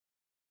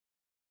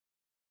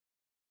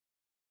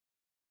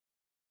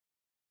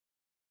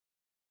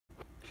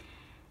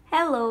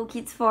Hello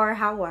Kids 4,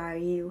 how are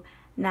you?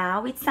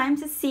 Now it's time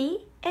to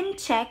see and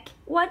check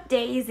what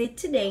day is it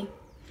today.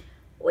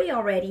 We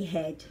already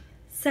had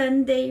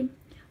Sunday,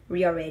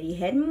 we already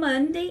had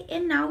Monday,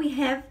 and now we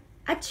have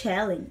a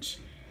challenge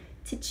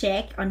to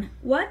check on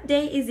what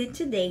day is it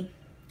today.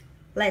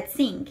 Let's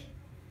sing.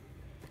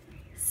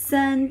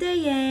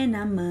 Sunday and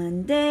a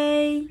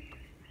Monday.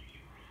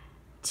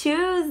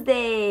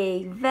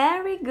 Tuesday.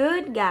 Very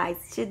good, guys.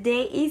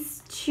 Today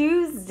is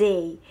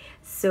Tuesday.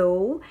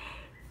 So,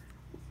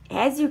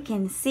 as you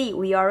can see,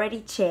 we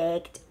already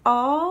checked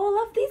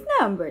all of these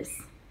numbers.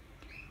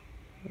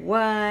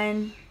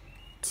 1,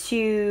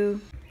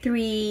 2,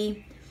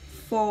 3,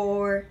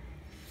 4,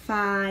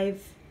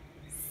 5,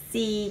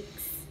 6,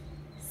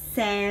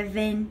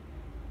 7,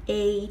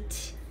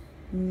 8,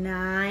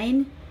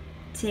 9,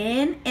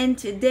 10, and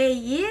today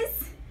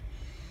is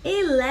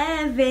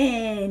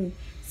 11.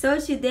 So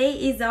today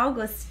is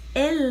August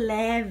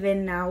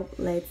 11. Now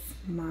let's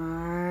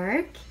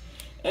mark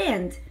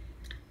and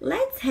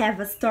let's have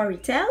a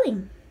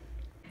storytelling.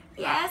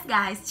 Yes,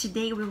 guys,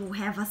 today we will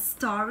have a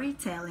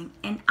storytelling,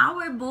 and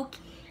our book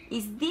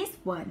is this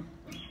one.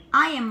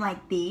 I Am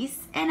Like This,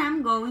 and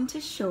I'm going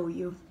to show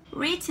you.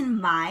 Written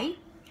by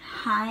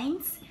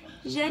Heinz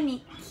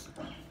Janik.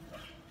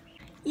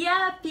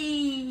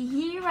 Yuppie,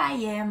 here I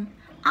am.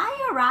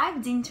 I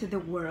arrived into the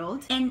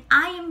world, and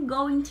I am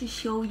going to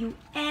show you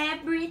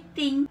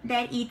everything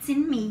that is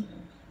in me.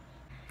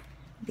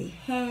 The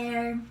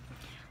hair,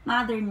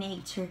 Mother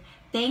Nature,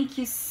 thank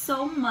you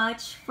so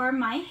much for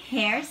my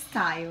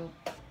hairstyle.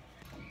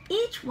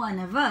 Each one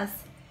of us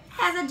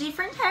has a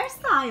different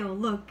hairstyle,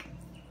 look.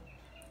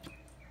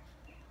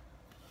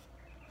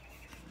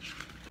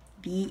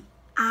 The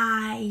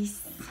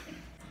eyes.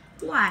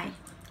 Why?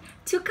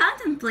 To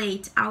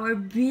contemplate our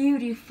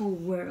beautiful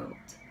world.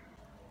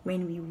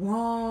 When we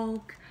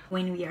walk,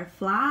 when we are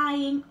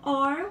flying,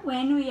 or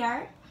when we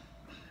are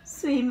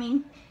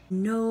swimming.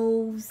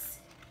 Nose,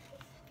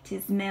 to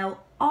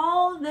smell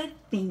all the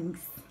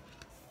things.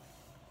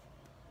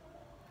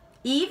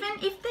 Even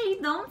if they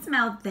don't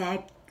smell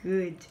that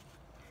good.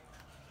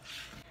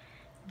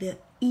 The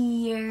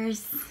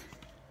ears.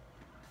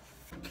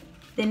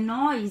 The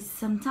noise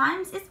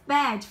sometimes is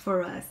bad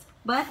for us,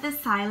 but the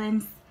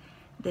silence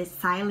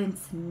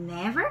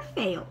never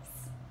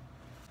fails.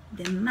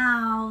 The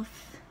mouth.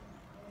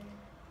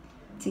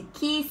 To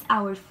kiss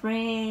our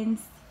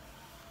friends,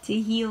 to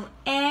heal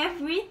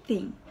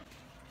everything.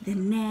 The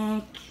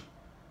neck.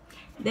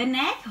 The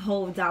neck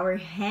holds our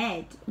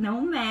head no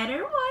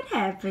matter what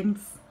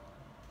happens.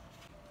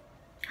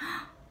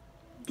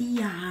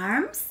 The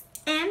arms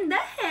and the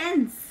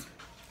hands.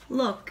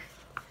 Look,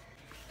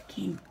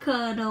 can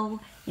cuddle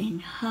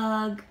and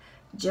hug,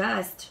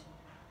 just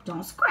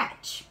don't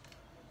scratch.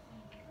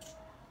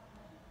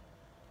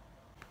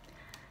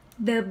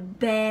 The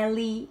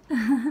belly.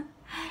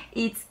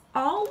 It's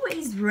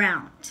always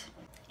round,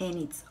 and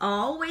it's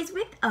always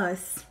with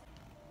us.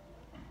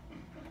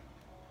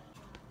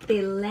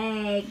 The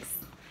legs,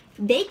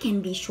 they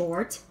can be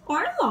short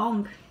or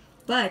long,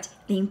 but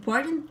the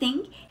important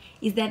thing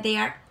is that they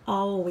are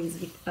always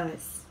with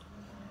us.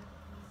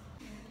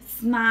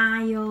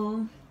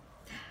 Smile.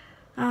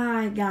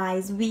 Ah,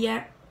 guys, we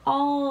are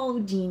all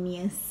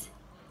genius.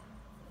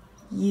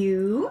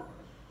 You,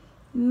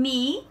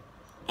 me,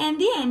 and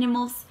the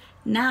animals.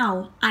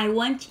 Now, I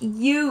want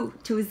you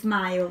to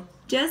smile,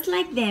 just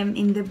like them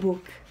in the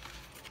book.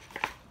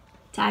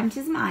 Time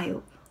to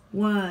smile.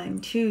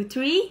 1, 2,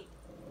 3.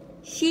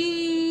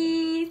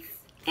 Cheese!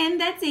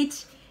 And that's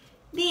it.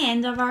 The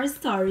end of our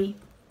story.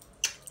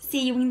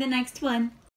 See you in the next one.